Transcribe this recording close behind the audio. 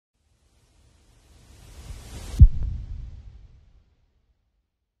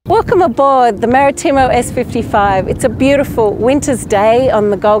Welcome aboard the Maritimo S55. It's a beautiful winter's day on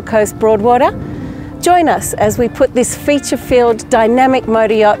the Gold Coast Broadwater. Join us as we put this feature-filled dynamic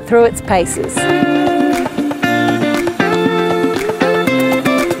motor yacht through its paces.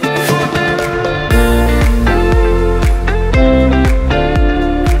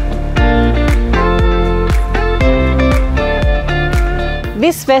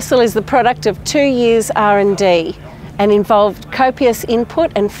 This vessel is the product of 2 years R&D and involved copious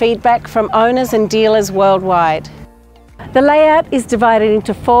input and feedback from owners and dealers worldwide. The layout is divided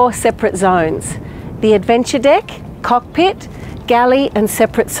into 4 separate zones: the adventure deck, cockpit, galley and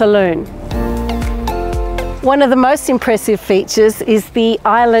separate saloon. One of the most impressive features is the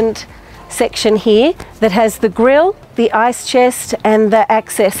island section here that has the grille, the ice chest and the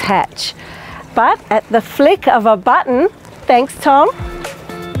access hatch. But at the flick of a button, thanks Tom,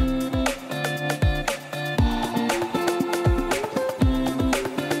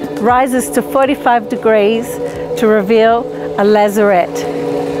 rises to 45 degrees to reveal a lazarette.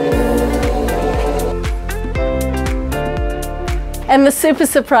 And the super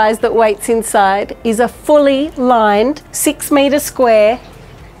surprise that waits inside is a fully lined 6 metre square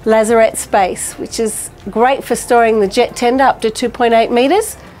lazarette space, which is great for storing the jet tender up to 2.8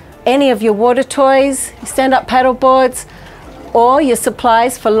 metres, any of your water toys, stand-up paddle boards, or your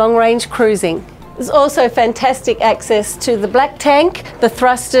supplies for long-range cruising. There's also fantastic access to the black tank, the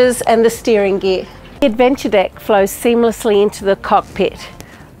thrusters and the steering gear. The adventure deck flows seamlessly into the cockpit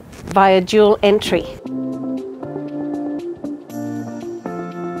via dual entry.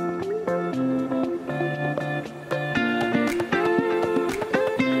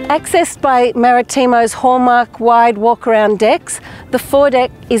 Accessed by Maritimo's hallmark wide walk-around decks, the foredeck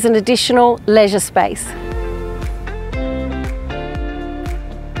is an additional leisure space.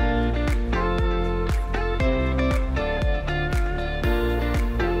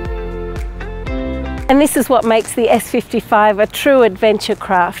 And this is what makes the S55 a true adventure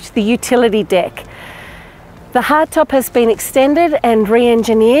craft, the utility deck. The hardtop has been extended and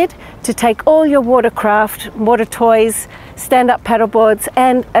re-engineered to take all your watercraft, water toys, stand-up paddleboards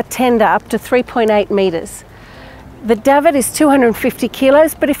and a tender up to 3.8 metres. The davit is 250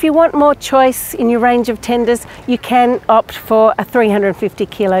 kilos, but if you want more choice in your range of tenders, you can opt for a 350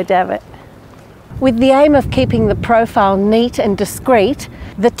 kilo davit. With the aim of keeping the profile neat and discreet,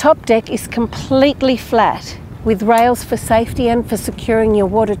 the top deck is completely flat with rails for safety and for securing your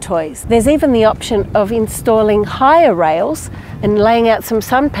water toys. There's even the option of installing higher rails and laying out some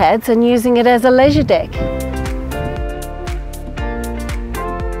sun pads and using it as a leisure deck.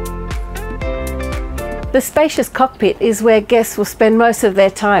 The spacious cockpit is where guests will spend most of their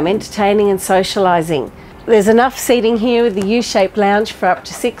time entertaining and socialising. There's enough seating here with the U-shaped lounge for up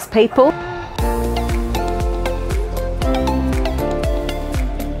to 6 people.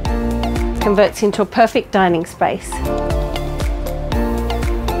 Converts into a perfect dining space.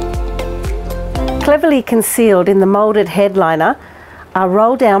 Cleverly concealed in the moulded headliner are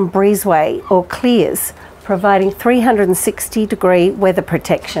roll-down breezeway or clears, providing 360-degree weather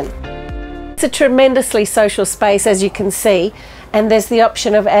protection. It's a tremendously social space, as you can see, and there's the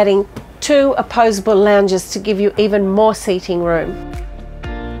option of adding 2 opposable lounges to give you even more seating room.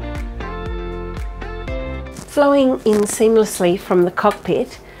 Flowing in seamlessly from the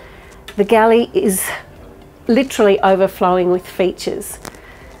cockpit, the galley is literally overflowing with features.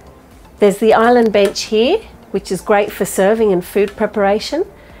 There's the island bench here, which is great for serving and food preparation.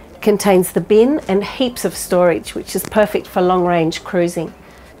 It contains the bin and heaps of storage, which is perfect for long-range cruising.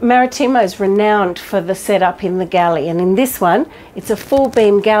 Maritimo is renowned for the setup in the galley, and in this one, it's a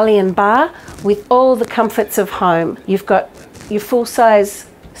full-beam galley and bar with all the comforts of home. You've got your full-size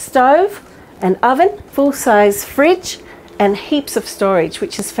stove and oven, full-size fridge, and heaps of storage,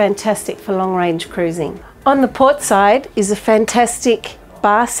 which is fantastic for long-range cruising. On the port side is a fantastic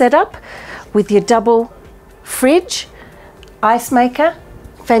bar setup with your double fridge, ice maker,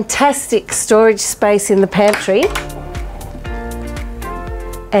 fantastic storage space in the pantry,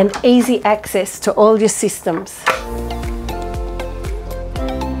 and easy access to all your systems.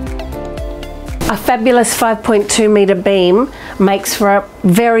 A fabulous 5.2 metre beam makes for a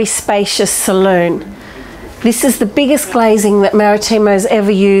very spacious saloon. This is the biggest glazing that Maritimo's ever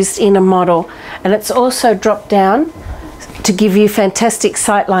used in a model, and it's also dropped down to give you fantastic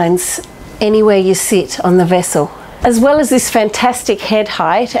sightlines anywhere you sit on the vessel. As well as this fantastic head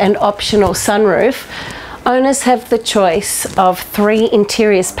height and optional sunroof, owners have the choice of 3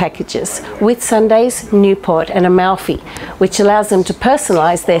 interiors packages: Whitsundays, Newport and Amalfi, which allows them to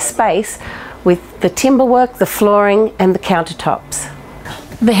personalise their space with the timberwork, the flooring and the countertops.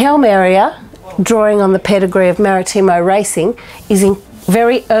 The helm area, drawing on the pedigree of Maritimo racing, is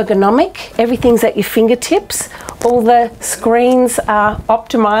very ergonomic. Everything's at your fingertips. All the screens are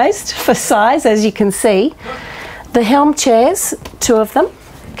optimized for size, as you can see. The helm chairs, 2 of them,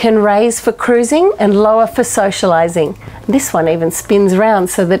 can raise for cruising and lower for socializing. This one even spins round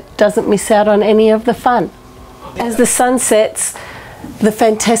so that it doesn't miss out on any of the fun. As the sun sets, the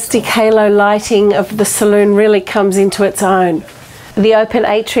fantastic halo lighting of the saloon really comes into its own. The open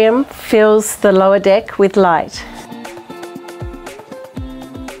atrium fills the lower deck with light.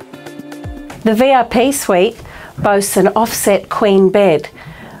 The VIP suite boasts an offset queen bed,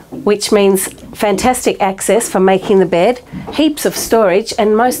 which means fantastic access for making the bed, heaps of storage,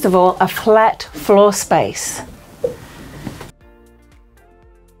 and most of all, a flat floor space.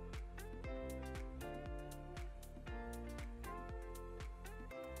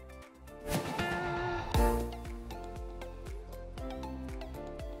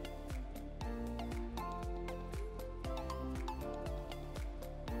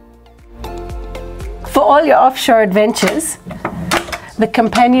 For all your offshore adventures, the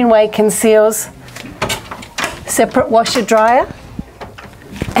companionway conceals separate washer dryer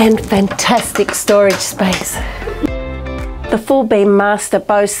and fantastic storage space. The full beam master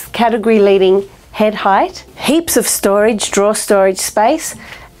boasts category leading head height, heaps of storage, drawer storage space,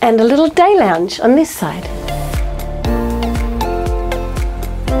 and a little day lounge on this side.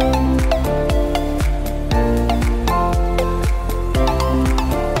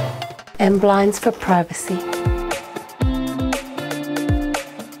 And blinds for privacy.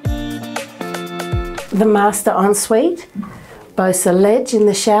 The master ensuite boasts a ledge in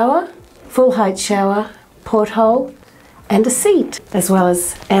the shower, full height shower, porthole, and a seat, as well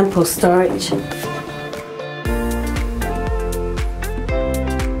as ample storage.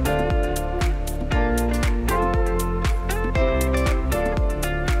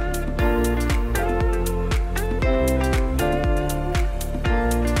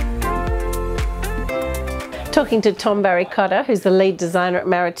 Talking to Tom Barricotta, who's the lead designer at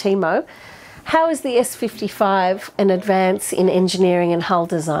Maritimo, how is the S55 an advance in engineering and hull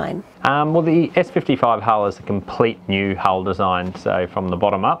design? Well, the S55 hull is a complete new hull design, so from the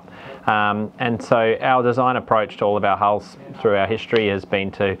bottom up. And so our design approach to all of our hulls through our history has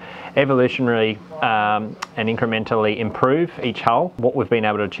been to evolutionarily and incrementally improve each hull. What we've been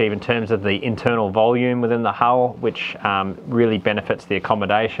able to achieve in terms of the internal volume within the hull, which really benefits the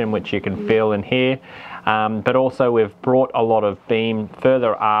accommodation, which you can feel in here. But also we've brought a lot of beam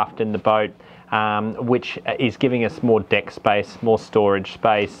further aft in the boat, which is giving us more deck space, more storage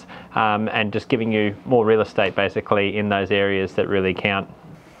space, and just giving you more real estate basically in those areas that really count.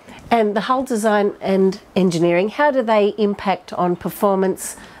 And the hull design and engineering, how do they impact on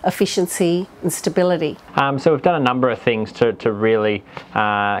performance, efficiency and stability? So we've done a number of things to really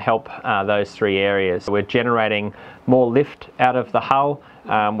help those 3 areas. We're generating more lift out of the hull,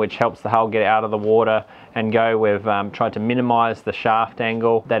 which helps the hull get out of the water and go. We've tried to minimise the shaft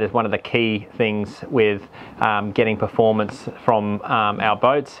angle. That is one of the key things with getting performance from our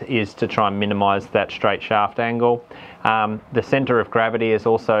boats, is to try and minimise that straight shaft angle. The centre of gravity is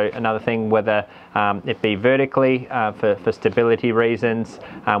also another thing, whether it be vertically for stability reasons.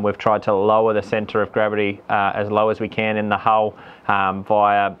 We've tried to lower the centre of gravity as low as we can in the hull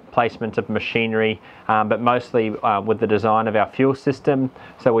via placement of machinery, but mostly with the design of our fuel system.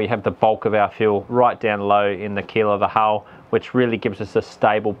 So we have the bulk of our fuel right down low in the keel of the hull, which really gives us a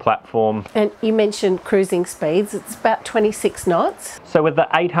stable platform. And you mentioned cruising speeds, it's about 26 knots. So with the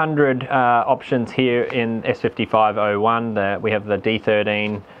 800 options here in S5501, we have the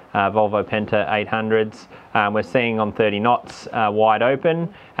D13 Volvo Penta 800s. We're seeing on 30 knots wide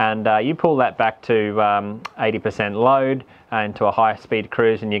open, and you pull that back to 80% load into a high speed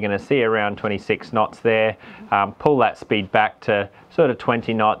cruise and you're going to see around 26 knots there. Pull that speed back to sort of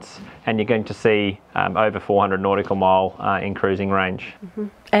 20 knots and you're going to see over 400 nautical mile in cruising range. Mm-hmm.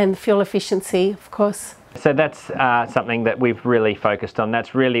 And fuel efficiency, of course. So that's something that we've really focused on.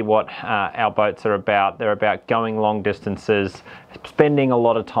 That's really what our boats are about. They're about going long distances, spending a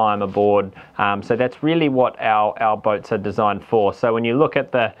lot of time aboard. So that's really what our boats are designed for. So when you look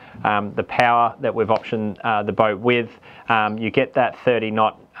at the power that we've optioned the boat with, you get that 30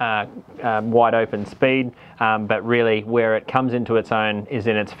 knot wide open speed, but really where it comes into its own is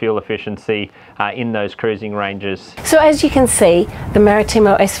in its fuel efficiency in those cruising ranges. So as you can see, the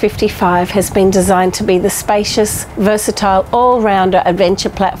Maritimo S55 has been designed to be the spacious, versatile, all-rounder adventure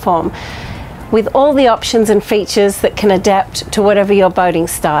platform with all the options and features that can adapt to whatever your boating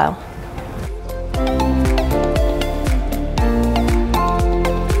style.